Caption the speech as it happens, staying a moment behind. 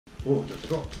Åh, det är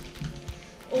gott.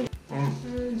 Mm.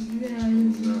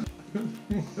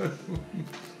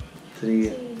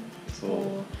 3,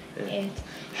 2, 1.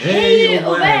 Hej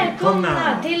och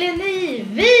välkomna till en ny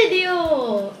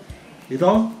video!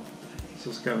 Idag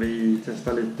så ska vi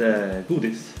testa lite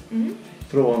godis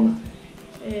från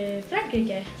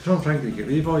Frankrike. Från Frankrike.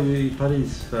 Vi var ju i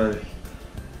Paris för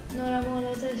några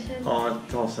månader sedan. Ja,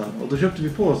 ett tag sedan. Och då köpte vi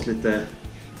på oss lite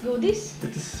godis.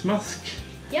 Lite smask.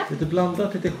 Ja. Lite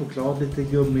blandat, lite choklad, lite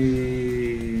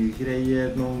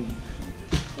gummigrejer, någon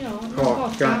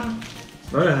kaka.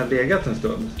 Nu har det här legat en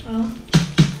stund. Ja.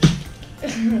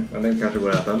 Men den kanske går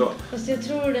att äta ändå. Fast jag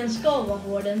tror den ska vara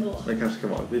hård ändå. Den kanske ska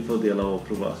vara. Vi får dela och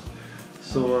prova.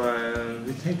 Så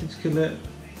vi tänkte att vi skulle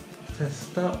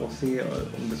testa och se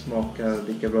om det smakar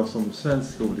lika bra som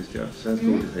svensk godis gör. Svensk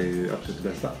godis är ju absolut det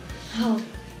bästa. Ja.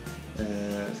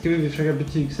 Ska vi försöka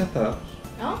betygsätta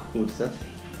godiset?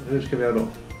 Hur ska vi göra då?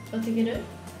 Vad tycker du?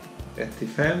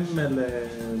 1-5 eller?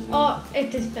 Ja,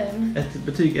 1-5.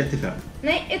 Betyg 1-5.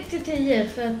 Nej, 1-10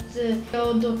 för att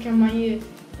då kan man ju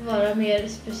vara mer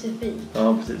specifik.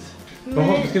 Ja, precis.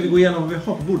 Ska vi gå igenom vad vi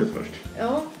har på bordet först?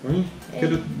 Ja. Ska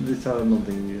du visa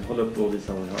någonting? Hålla upp och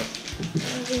visa vad vi har.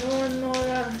 Vi har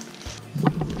några...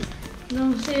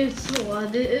 De ser ut så.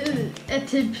 Det är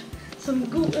typ som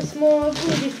små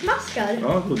godismaskar.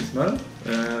 Ja, godismör.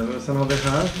 Sen har vi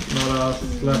här några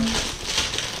slags...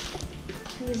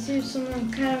 Det ser ut som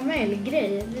en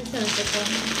karamellgrej. Det ser inte på.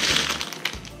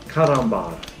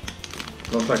 Karambar.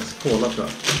 Någon slags kola tror jag.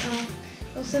 Ja.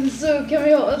 Och sen så kan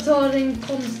vi ta den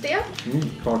konstiga.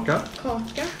 Kaka.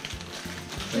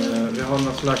 Vi har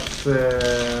någon slags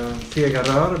sega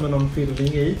rör med någon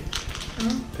fyllning i.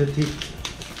 Petit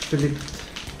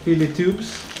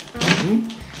tubes.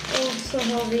 Och så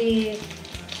har vi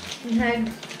den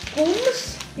här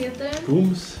gums, heter den.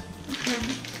 Gums.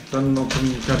 Sen något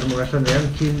som kanske många känner igen.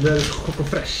 Kinder Choco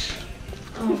Fresh.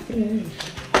 Ja,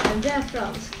 det är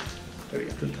franskt. Jag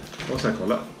vet inte. Jag måste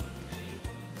kolla.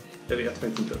 Jag vet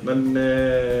faktiskt inte. Men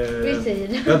vi säger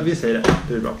det. Ja, vi säger det.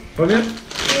 Det är bra. Vad mer?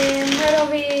 Här har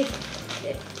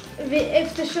vi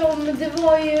eftersom det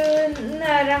var ju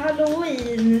nära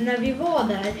Halloween när vi var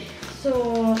där,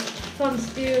 så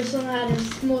fanns det ju såna här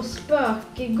små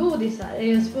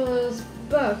spökgodisar, små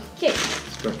spökkex.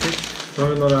 Så har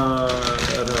vi några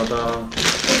röda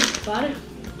peppar.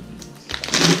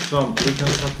 svampor kan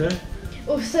vi ha till.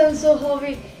 Och sen så har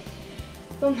vi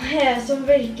de här som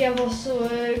verkar vara så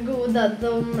goda.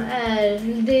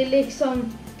 Det är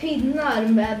liksom pinnar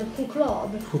med choklad.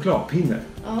 Chokladpinnar?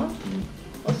 Ja.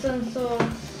 Och sen så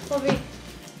har vi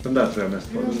den där tror jag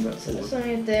mest på. Som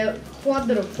heter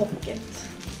Quadro Pocket.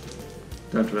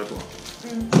 Den tror jag på.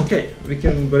 Okej,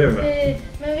 vilken börjar vi med?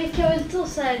 Men vi kan väl ta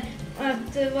så här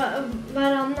att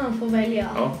varannan får välja.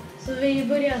 Ja. Så vi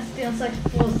börjar sten, sax,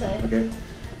 påse. Okej.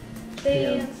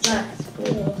 Sten, sax,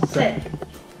 påse.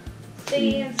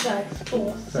 Sten, sax,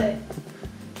 påse.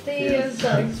 Sten,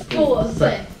 sax,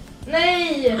 påse.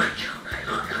 Nej!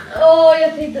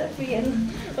 Jag tänkte fel.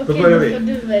 Då börjar vi. Då får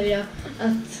du välja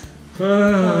att...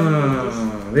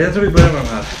 Jag tror vi börjar med de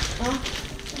här. Ja.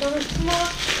 De små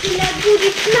lilla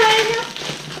godismärna.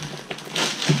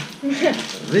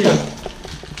 Riva.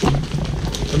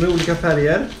 De är olika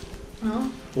färger. Ja.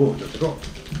 Det är gott.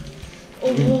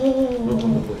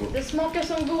 Det smakar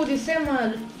som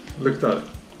godisremmar. Luktar.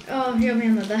 Ja, jag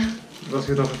menar det. Vad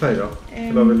ska vi ta för färg då?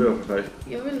 Eller vad vill du ha för färg?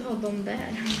 Jag vill ha dem där.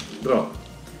 Bra.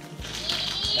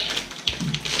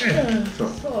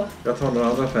 Så. Jag tar några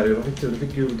andra färger. Du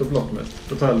fick gult och blått mest.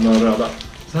 Då tar jag några röda.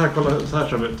 Så här, kolla, så här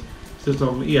ser det ut. Det ser ut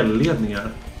som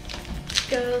elledningar.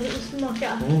 Ska jag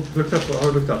smaka? Lukta på.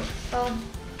 Har du luktat? Ja.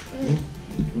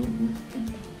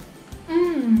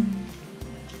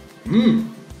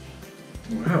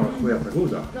 De här var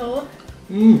sketgoda. Ja.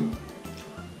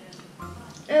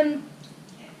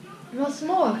 Vad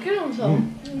smakar de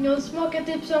som? De smakar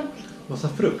typ som... Massa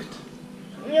frukt.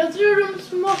 Jag tror de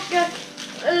smakar...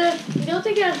 jag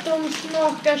tycker att de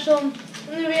smakar som...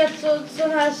 Nu vet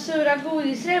sån här sura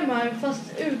godisremmar fast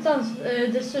utan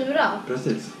det sura.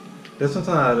 Precis. Det är sånt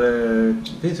här... det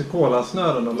finns ju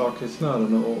kolasnören och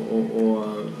lakritssnören och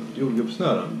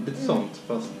jordgubbssnören. Lite sånt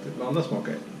fast andra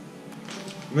smakar.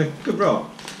 Mycket bra.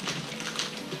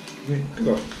 Mycket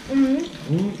gott. Jag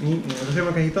får se om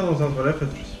man kan hitta någonstans vad det är för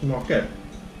smaker.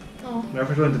 Ja. Men jag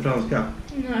förstår inte franska.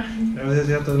 Nej. Jag vet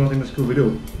inte att det är någonting med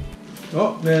Scooby-Doo.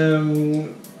 Ja, nej,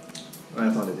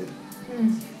 jag tar lite till.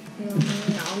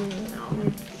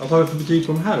 Vad tar vi för betyg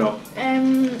på de här då?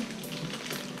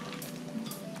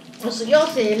 Alltså jag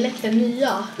säger lätt en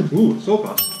nya. Så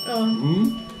pass? Ja.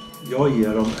 Jag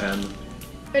ger dem en...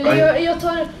 Eller jag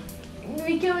tar...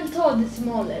 Vi kan väl ta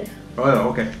decimaler. Ja,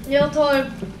 okej. Jag tar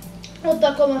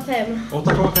 8,5.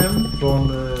 8,5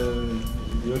 från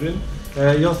juryn.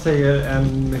 Jag säger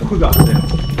en 7. Ja.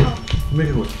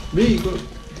 Mycket god. Vi går.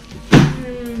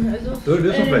 Då är det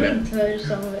du som väljer. Min tur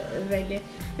som väljer.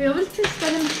 Jag vill testa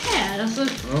den här. Alltså,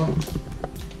 Ja.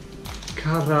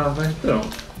 Vad heter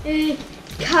de?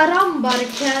 Karambar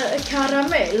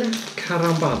karamell.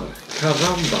 Karambar.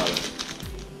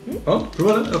 Ja,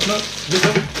 prova den. Öppna. Lycka.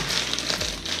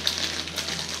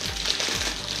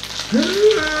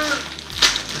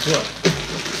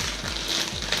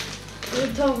 Vi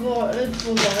tar två var.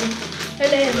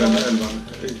 Eller en var.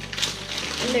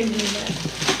 Lägg in där.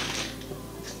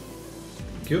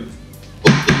 Kul.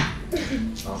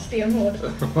 Stenhård.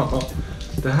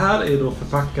 Det här är då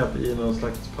förpackat i någon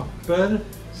slags papper.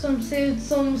 Som ser ut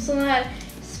som såna här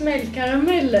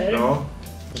smällkarameller. Ja,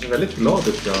 det ser väldigt glad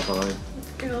ut i alla fall.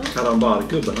 Ja.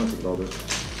 Karambargubben är så glad ut.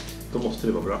 Då måste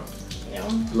det vara bra. Ja.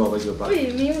 Glada gubbar.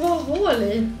 Oj, min var hål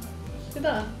i.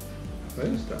 Titta. Ja,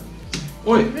 just det.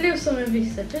 Oj! Det blev som en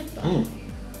visselpipa.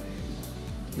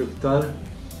 Luktar.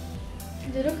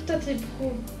 Det luktar typ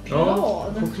choklad.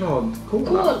 Ja,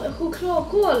 chokladkola.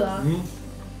 Chokladkola.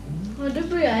 Ja, du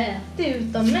börjar äta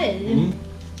utan mig.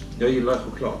 Jag gillar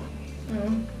choklad.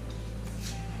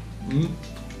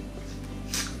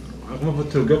 Jag kommer få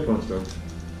tugga på en stund.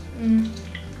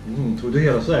 Tog du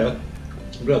hela så här?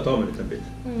 Jag bröt av en liten bit.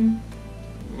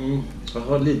 Jag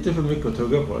har lite för mycket att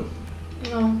tugga på.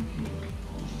 Ja.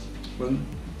 Men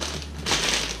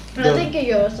jag tänker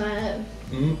göra så här.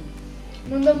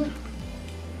 Men de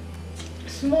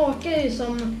smakar ju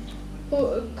som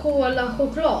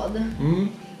kola-choklad.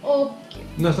 Och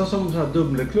nästan som så här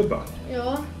dubbelklubba.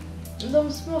 ja,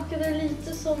 de smakade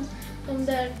lite som de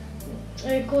där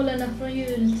kolorna från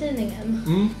jultidningen.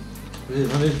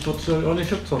 Har ni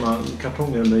köpt sådana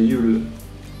kartonger med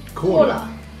julkola?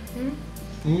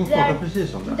 Smakar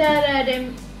precis som det. Där är det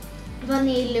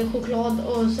vanilj och choklad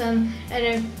och sen är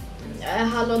det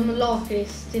hallon och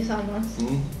lakrits tillsammans. Det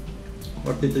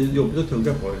var lite jobbigt att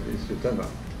tugga på i slutändan.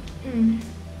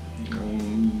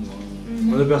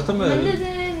 Men det bästa med... Men det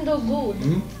är ändå god.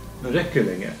 Den räcker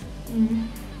länge.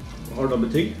 Har du några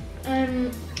betyg?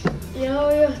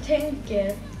 Ja, jag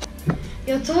tänker...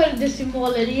 Jag tar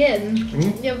decimaler igen.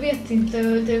 Jag vet inte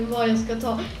vad jag ska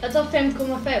ta. Jag tar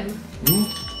 5,5.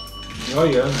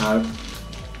 Jag gör den här.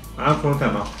 Jag får en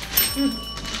 5.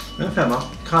 En 5.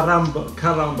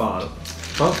 Karambar.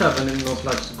 Fanns även i någon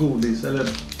slags godis, eller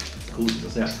godis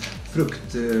att säga,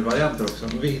 fruktvarianter också.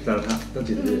 Men vi hittar den här. Den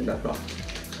tycker vi är rätt bra.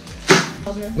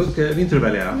 Då ska vi inte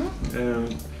välja.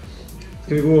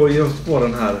 Ska vi gå och ge oss på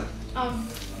den här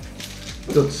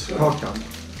dödskakan?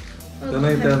 Den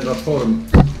har inte ändrat form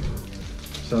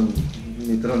sedan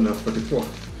 1942.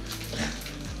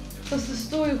 Fast det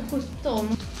står ju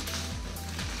 17.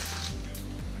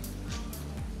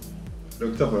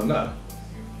 Lukta på den där.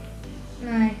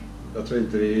 Nej. Jag tror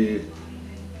inte vi...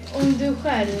 Om du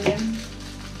själv.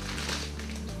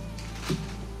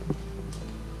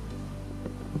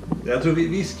 Jag tror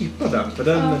vi skippar den. För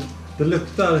den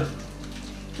luktar...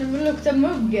 Den luktar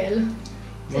muggel.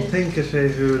 Man tänker sig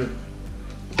hur...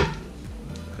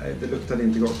 Nej, det luktar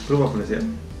inte gott. Prova får ni se.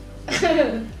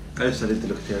 Nej, just det, det inte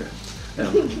luktar det.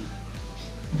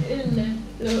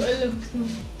 Eller luktar.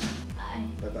 Nej.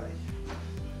 Bye bye.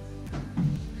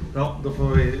 Ja, då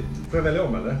får jag välja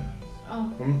om, eller?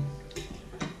 Ja.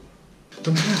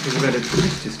 De här ser väldigt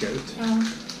mystiska ut. Ja.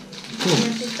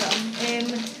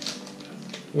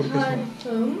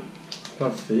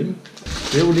 Parfym.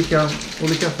 Det är olika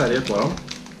färger på dem.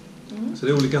 Så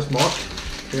det är olika smak.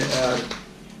 Det är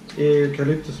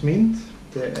eukalyptusmint.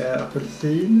 Det är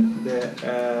apelsin. Det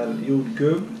är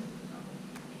jordgubb.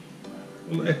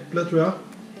 Och äpple tror jag.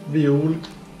 Viol.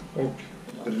 Och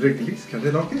reglis.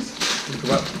 Kanske lakrits.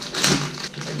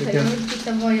 Jag vill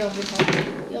titta vad jag vill ha.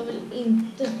 Jag vill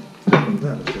inte. Den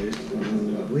där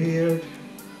luktar weird.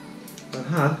 Den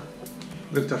här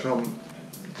luktar som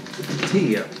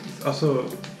te. Alltså,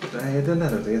 nej, den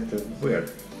där luktar jätteweird.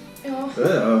 Ja.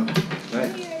 Nej.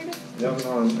 Jag vill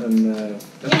ha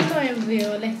Jag tar en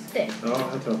violette. Ja,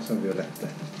 jag tar också en violette.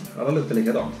 Alla luktar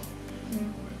likadant.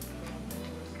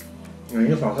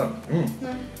 Ingen fasa.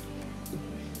 Nej.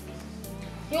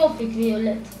 Jag fick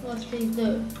violett. Vad fick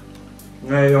du?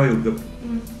 Nej, jag har jordgubb.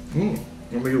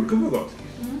 Ja, men jordgubb var gott.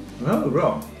 Det här var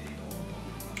bra.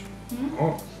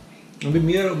 Ja. Det blir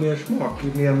mer och mer smak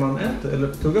ju mer man äter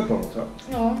eller tuggar på något.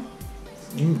 Ja.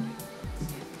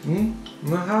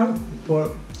 Men här på...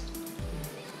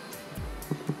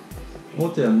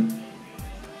 Återigen,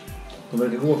 de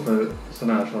verkar gå för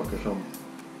såna här saker som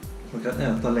man kan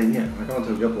äta länge. Här kan man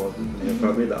tugga på en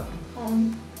förmiddag.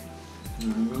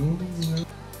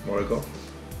 Var det gott?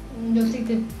 Jag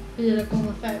tyckte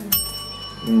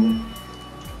 4,5.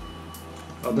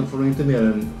 Ja, den får nog inte mer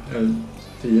än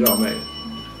 4 av mig.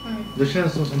 Det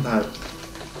känns som sånt här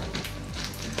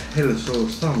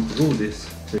hälsosamt godis.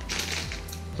 Typ.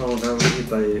 Som man kan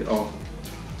hitta i,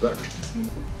 där.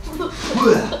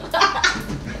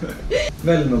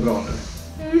 Välj något bra nu.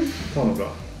 Ta något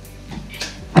bra.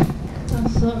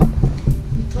 Alltså,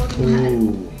 vi tar den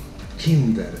här.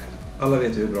 Kinder. Alla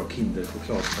vet ju hur bra Kinder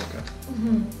choklad smakar.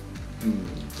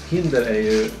 Kinder är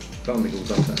ju bland det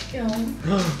godaste. Ja.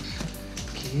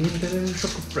 Kinder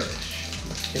Choco Fresh.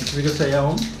 Inte så mycket att säga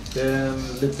om. Det är en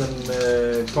liten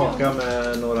kaka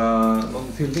med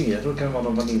någon fyllning i. Jag tror det kan vara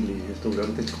någon vaniljhistoria.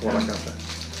 Lite kola kanske.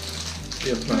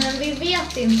 Men vi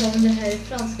vet inte om det här är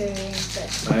franska eller inte.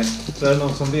 Nej, så är det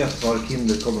någon som vet var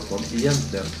Kinder kommer från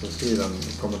egentligen så skriv en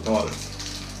kommentar.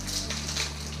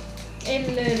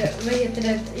 Eller vad heter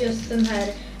det, just den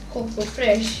här Choco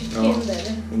Fresh Kinder.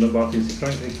 Ja, om den bara finns i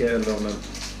Frankrike eller om den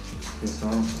finns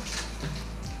någon annanstans.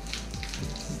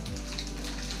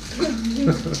 Den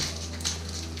är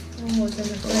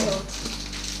så gott.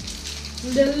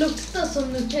 Den luktar som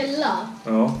Nutella.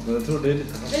 Ja, men jag tror det är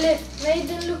lite... Eller nej,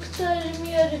 den luktar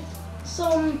mer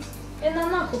som en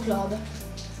annan choklad.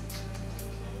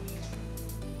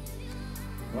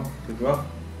 Ja, tycker du vad?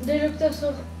 Det luktar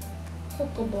så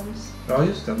Chocobons. Ja,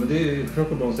 just det. Men det är,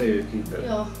 Chocobons är ju Kinder.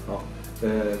 Ja.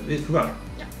 Vi provar.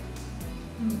 Ja.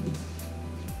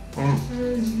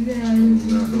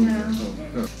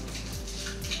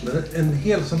 En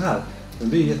hel sån här, den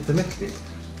blir jättemäktig.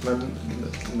 Men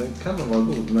den kan nog vara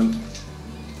god, men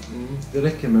det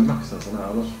räcker med max en sån här.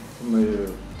 Annars får man ju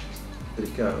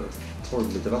dricka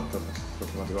 12 liter vatten för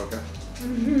att komma tillbaka.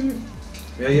 Men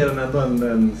jag ger den ändå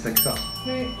en 6.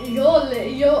 Jag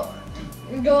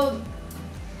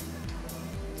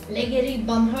lägger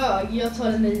ribban hög. Jag tar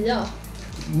en 9.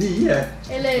 9?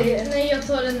 Eller nej, jag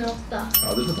tar en 8.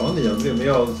 Ja, du får ta en 9, men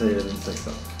jag säger en 6.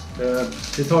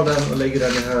 Vi tar den och lägger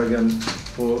den i högen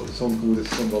på sånt godis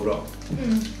som var bra.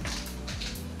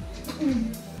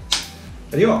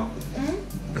 Är det jag?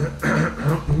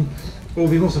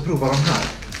 Och vi måste prova de här.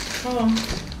 Ja.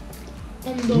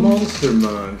 Monster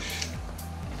Munch.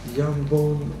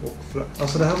 Jambon och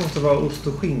alltså det här måste vara ost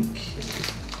och skink.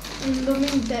 Om de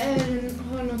inte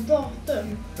har något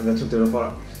datum. Jag vet inte hur det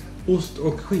var. Ost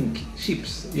och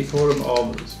skinkchips i form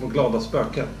av små glada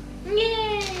spöken.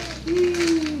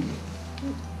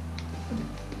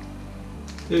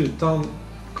 Utan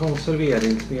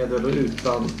konserveringsmedel och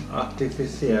utan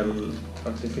artificiell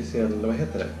vad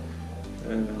heter det?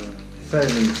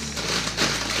 Färgnings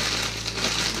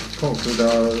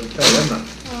konstgjorda färgämnen.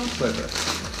 Ja. Så heter det.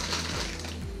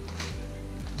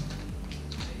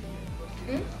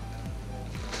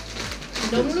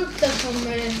 De luktar som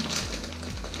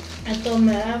att de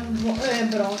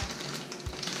är bra.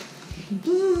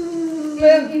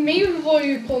 Men min var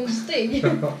ju konstig.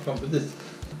 Ja, precis.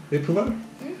 Vi provar.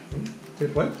 3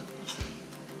 poäng.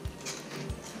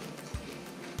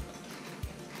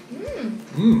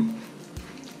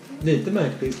 Lite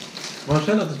märkligt. Man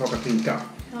känner att det smakar skinka.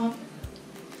 Ja.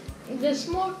 Det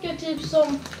smakar typ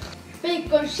som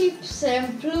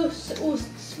baconchipsen plus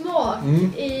ostsmak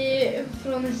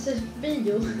från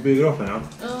SF-bio. Biografen, ja.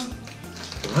 Ja.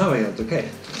 Den här var helt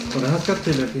okej. Och den här ska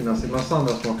tydligen finnas i massa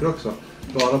andra smaker också.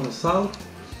 Bara med salt.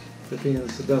 Det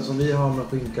finns den som vi har med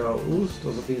skinka och ost.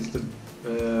 Och så finns det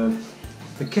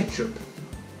med ketchup.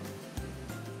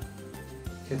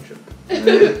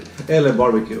 Eller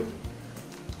barbecue.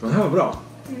 Den här var bra.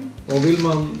 Och vill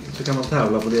man så kan man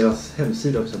tävla på deras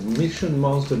hemsida också.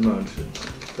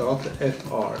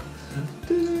 missionmonstermunch.fr.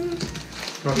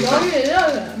 Jag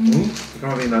gillar den. Så kan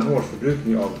man vinna en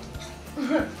årsförbrukning av...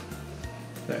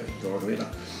 Nej, jag kan vinna.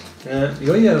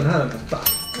 Jag ger den här en 8.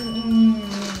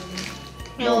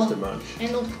 Monster Munch.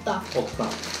 En 8. 8.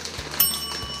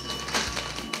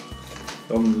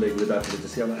 De lägger vi där för lite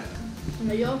senare.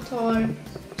 Men jag tar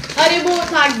Haribo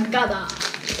taggada.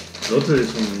 Det låter det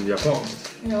som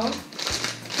japanskt. Ja.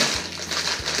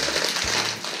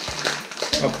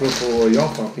 Apropå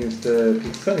Japan, finns det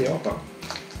pizza i Japan?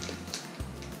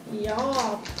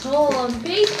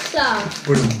 Japanpizza.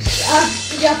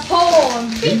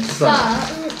 Japanpizza.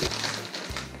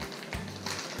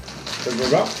 Det går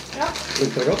bra? Ja.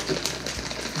 Luktar det gott?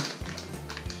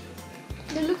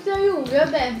 Det luktar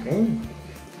jordgubbe.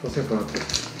 Får se på den.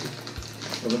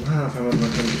 Och de här för att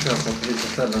man kan köpa på vissa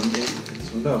ställen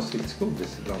som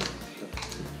lösviktsgodis ibland.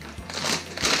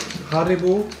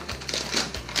 Haribo.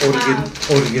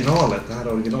 Originalet. Det här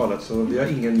är originalet. Så vi har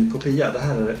ingen kopia. Det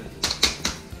här är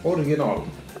original.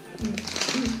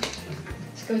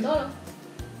 Ska vi ta då?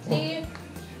 3.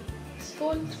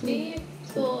 Skål. 3,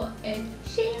 2, 1.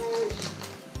 Cheers!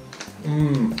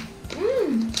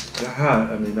 Det här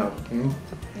är mina.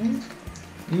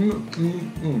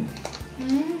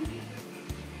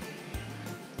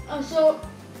 Alltså.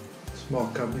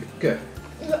 Smakar mycket.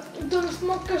 De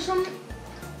smakar som.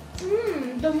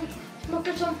 De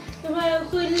smakar som de här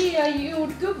geléa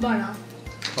jordgubbarna.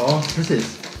 Ja,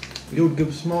 precis.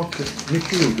 Jordgubbssmak.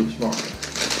 Mycket jordgubbssmak.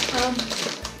 Ja.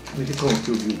 Mycket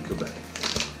konstgjord jordgubbe.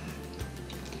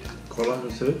 Kolla hur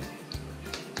det ser ut.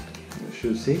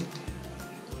 Tjusig.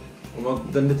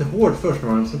 Den är lite hård först,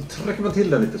 men så trycker man till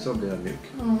den lite så blir den mjuk.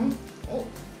 Ja.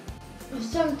 Och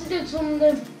samtidigt som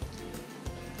det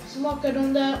smakar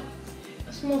de där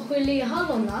små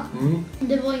geléhallorna.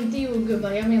 Det var inte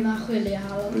jordgubbar, jag menar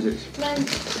geléhallon. Precis. Men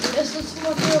så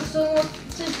smakar det också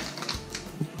typ.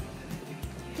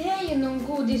 Det är ju någon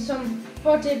godis som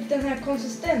har typ den här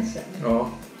konsistensen. Ja.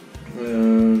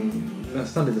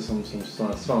 Nästan lite som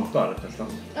såna svampar nästan.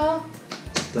 Ja.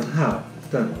 Det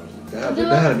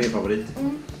här är min favorit.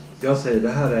 Jag säger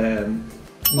det här är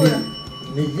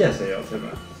 9 säger jag till och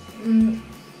med.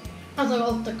 Alltså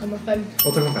 8,5.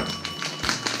 8,5.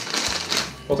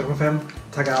 8,5.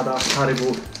 Tagada,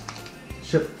 Haribo.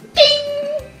 Köp.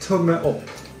 Tumme upp.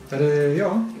 Är det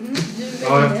jag? Du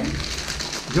väljer den.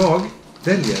 Jag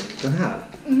väljer den här.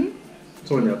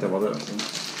 Såg ni att jag var där?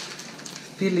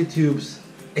 Philly Tubes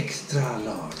Extra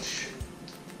Large.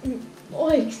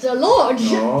 Och extra large.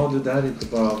 Ja, det där är inte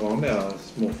bara vanliga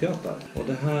småfjätar. Och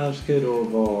det här ska ju då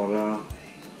vara.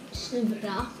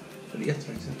 Sura. Jag vet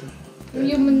faktiskt inte.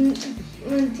 Jo,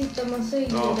 men titta, man ser ju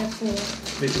det på.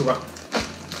 Vi provar.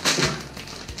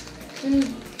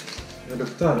 Det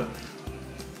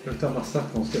luktar massa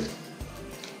konstigt.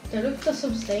 Det luktar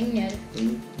som stänger.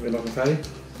 Vill ha för färg?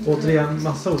 Återigen,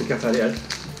 massa olika färger.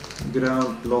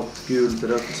 Grönt, blått, gult,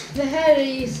 rött. Det här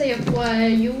gissar jag på är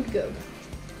jordgubb.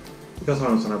 Jag tar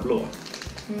en sån här blå.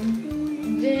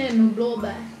 Det är nog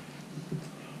blåbär.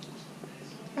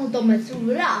 Och de är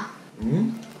stora.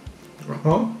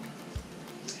 Jaha.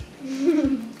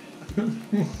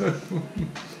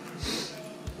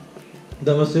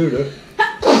 Den var sur du.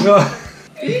 Ja.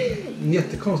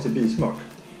 Jättekonstig bismak.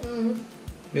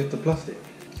 Jätteplastig.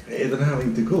 Nej, den här var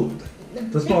inte god.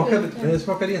 Den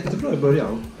smakade jättebra i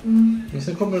början. Men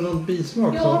sen kommer det någon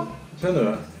bismak som... Känner du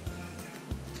det?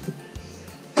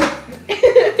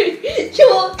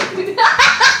 Ja!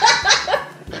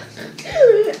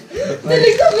 Det är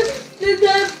liksom den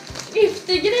där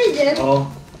eftergrejen.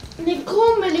 Ja. Det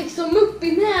kommer liksom upp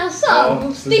i näsan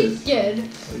och sticker.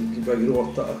 Jag börjar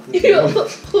gråta. Ja.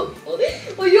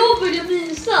 Och jag börjar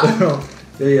visa. Ja,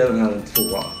 jag ger den här en 2.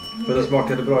 För den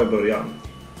smakade bra i början.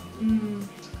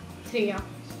 3,5.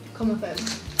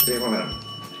 3,5.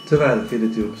 Tyvärr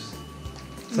Philly Tubes.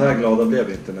 Så här glada blev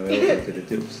vi inte när vi åt Philly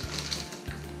Tubes.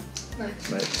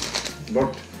 Nej.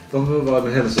 Bort. De var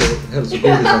med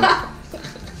hälsogodisen.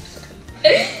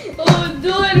 Och då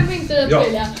är det inte rätt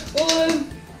välja. Och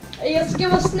jag ska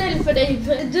vara snäll för dig.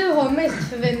 För du har mest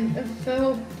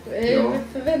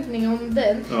förväntningar om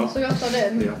den. Ja. Så jag tar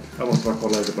den. Ja. Jag måste bara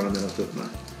kolla lite på den medan upp med.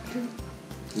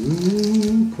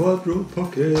 Quadro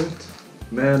Pocket.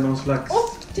 Med någon slags...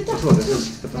 Titta!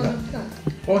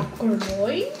 Oj!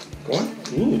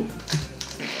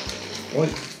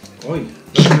 Oj!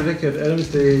 Det räcker, är det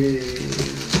inte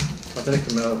att det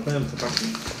räcker med att öppna en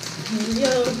förpackning?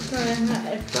 Jag öppnar den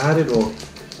här. Det här är då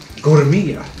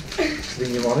gourmet. Det är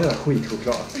ingen vanlig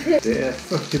skitchoklad. Det är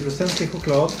 40% i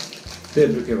choklad. Det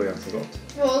brukar vara ganska gott.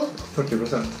 Vad?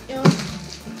 40%. Ja.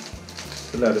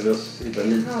 Så lärde vi oss i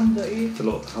Berlin.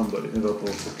 Hamburg. Vi var på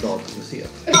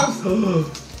chokladmuseet.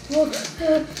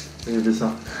 Det är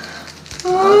visa.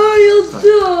 Jag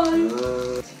dör!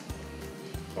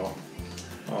 Ja.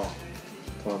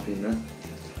 Ta en pinne.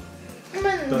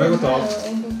 Men den har gått av.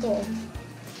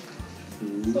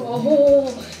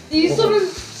 Det är ju som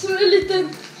en liten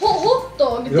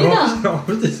hotdog. Ja,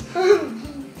 precis.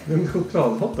 En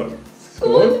chokladhotdog.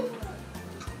 Skål!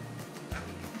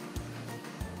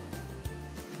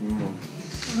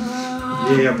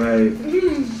 Ge mig.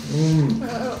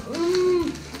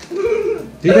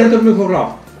 Titta inte på min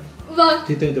choklad. Va?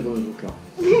 Titta inte på min choklad.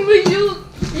 Men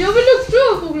jag vill också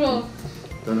ha choklad.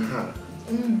 Den här.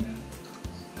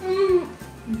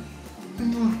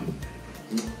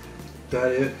 Det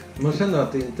här är, man känner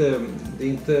att det är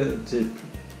inte typ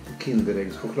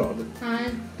Kinderäggschoklad. Nej.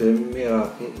 Det är mera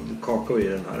kakao i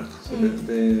den här. Så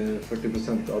det är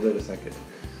 40%, det är det säkert.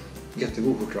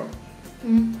 Jättegod choklad.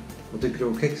 Och tycker du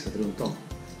om kexet runt om?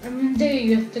 Det är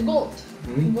ju jättegott.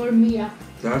 Var med.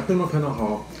 Det här skulle man kunna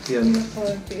ha till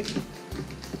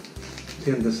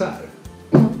en dessert.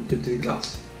 Typ till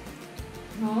glass.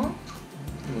 Ja.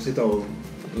 Jag måste sitta och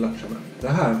latcha med. Det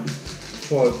här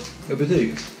får ett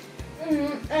betyg.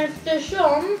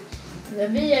 Eftersom när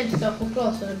vi älskar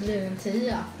choklad så det blir en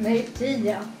 10. Nej,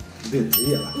 10. Det blir en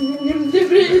 10 va? Det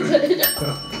blir en 10.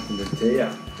 Det blir 10.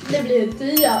 Det blir en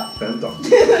 10. 15.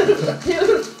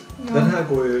 Den här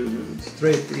går ju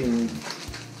straight in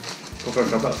på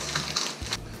första plats.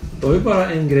 Då har vi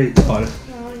bara en grej kvar. Ja,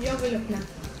 jag vill öppna.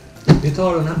 Vi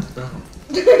tar den här.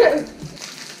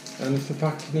 En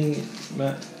förpackning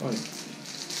med... Oj.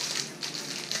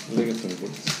 Lägger på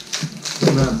bordet.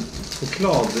 Men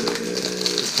choklad...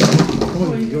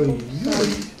 Oj.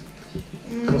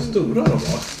 Vad stora de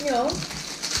var. Ja.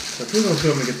 Jag tror de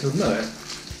skulle vara mycket tunnare.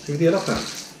 Ska vi dela på den?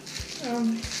 Ja.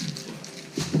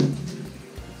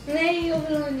 Nej, jag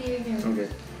vill ha en egen. Okej.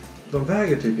 De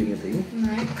väger typ ingenting.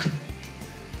 Nej.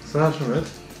 Så här som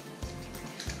ut.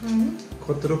 Mm.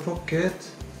 Quattro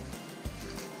Pocket.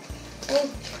 Och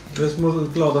Det är små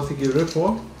glada figurer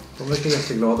på. De verkar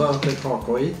jätteglada att det är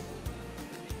kakao i.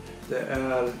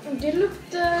 det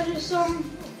luktar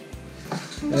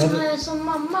som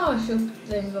mamma har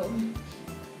köpt en gång.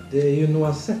 Det är ju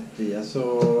noisette i,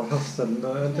 alltså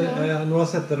hasselnöt. Ja.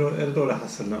 Noisette, är det då det är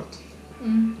hasselnöt?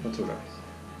 Jag tror det.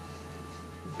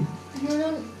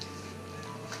 Men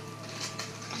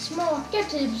smakar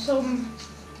typ som,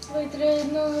 vad heter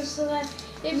det, någon sån där,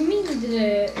 är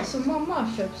mindre som mamma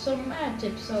har köpt som är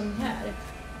typ sån här.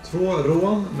 2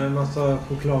 rån med massa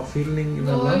chokladfyllning Då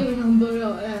emellan. har ju någon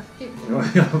börjat äta. Ja,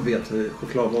 jag vet.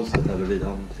 Chokladmonstret här bredvid,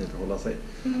 han kan inte hålla sig.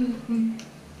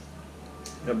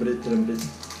 Jag bryter en bit.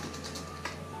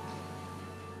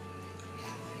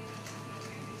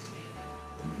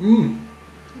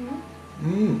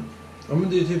 Ja, men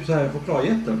det är typ så här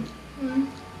chokladjätten.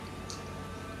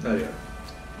 Där är det.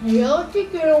 Jag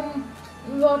tycker om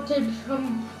var typ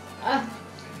som att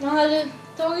man hade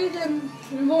tagit en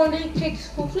vanlig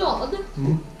kexchoklad.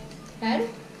 Här.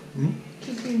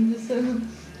 Tycker inte så.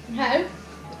 Här.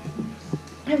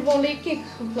 En vanlig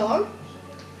kexchoklad.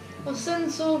 Och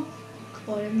sen så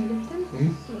kvar en liten.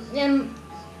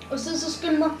 Och sen så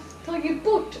skulle man tagit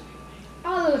bort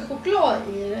all choklad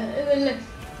i det. Eller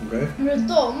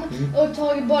runt om. Och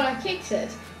tagit bara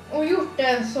kexet. Och gjort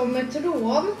det som ett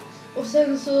rån. Och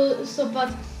sen så stoppat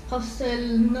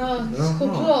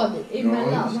hasselnötschoklad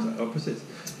emellan. Ja, precis.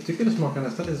 Jag tycker det smakar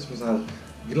nästan lite som så här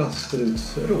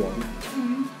glasstrutsrån.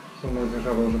 Som man kanske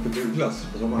har varit på julglass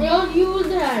på sommaren. Ja, jo,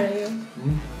 det här är ju.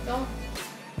 Ja.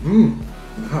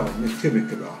 Det här var mycket,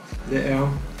 mycket bra. Det är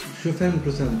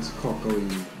 25% kakao i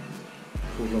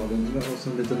chokladen. Och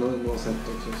sen lite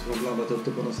noisette också. Så man blandat upp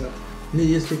det på något sätt.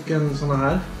 9 stycken sådana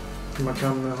här. Som man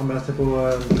kan ha med sig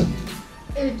på...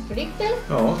 Utflykter?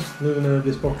 Ja, nu när det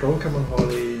blir sportlov kan man ha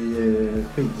det i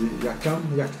skidjackan,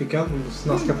 jackfickan och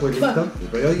snaska på i liten.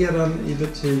 Jag ger den i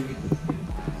betyg...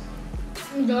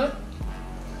 Ja.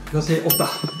 Jag säger 8.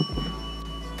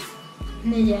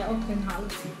 9,5.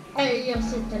 Jag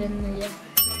sätter en 9.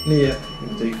 9 i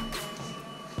betyg.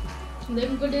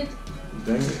 Den går dit.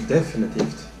 Den,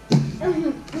 definitivt.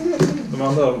 De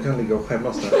andra de kan ligga och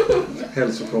skämmas där.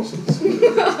 Hälsokostet.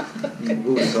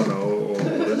 Godisarna och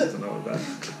resten av det där.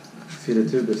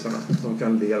 Filetubisarna. De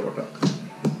kan ligga borta.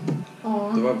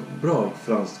 Ja. Det var bra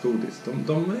franskt godis. De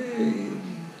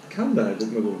kan det här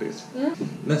med godis.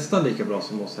 Nästan lika bra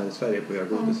som oss här i Sverige på att göra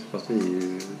godis. Fast vi är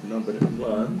ju number 1.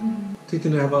 Tyckte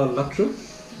ni det här var lattjo?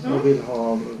 Och vill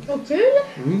ha... Och kul!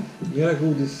 Mera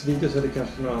godisvideos eller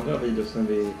kanske några andra videos när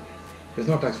vi... Det är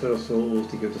snart dags för oss att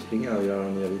sticka ut och springa och göra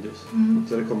nya videos.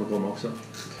 Så det kommer komma också.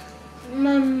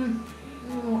 Men...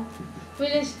 Ja.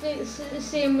 Vill ni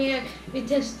se mer, vi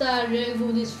testar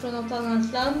godis från något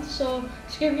annat land, så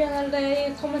skriv gärna det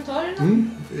i kommentarerna.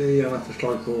 Gärna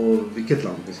förslag på vilket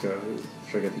land vi ska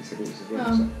försöka fixa godis ifrån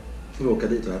också. Får vi åka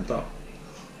dit och hämta.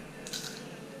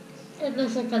 Eller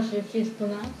så kanske det finns på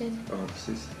nätet. Ja,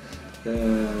 precis.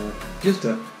 Just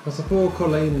det, passa på att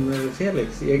kolla in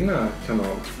Felix egna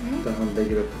kanal. Där han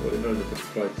lägger upp lite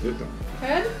förslag till rutan.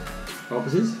 Här? Ja,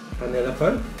 precis. Här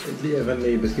nedanför. Även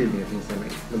i beskrivningen finns det en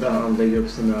länk. Men där han lägger upp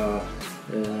sina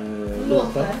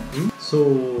låtar. Så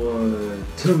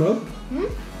trumma upp.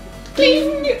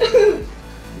 Kling!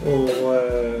 Och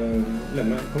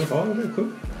lämna en kommentar eller en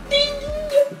kupp.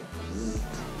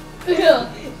 Ja,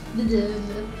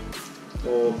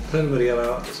 och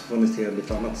prenumerera så får ni se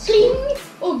lite annat. Kling!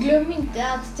 Och glöm inte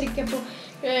att trycka på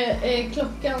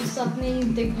klockan så att ni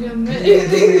inte glömmer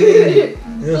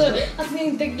så att ni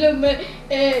inte glömmer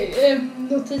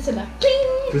notiserna.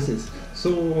 Kling! Precis.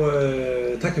 Så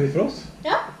tackar vi för oss.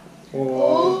 Ja.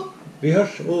 Och vi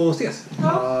hörs och ses.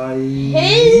 Ja. Hej!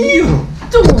 Hej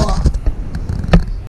då!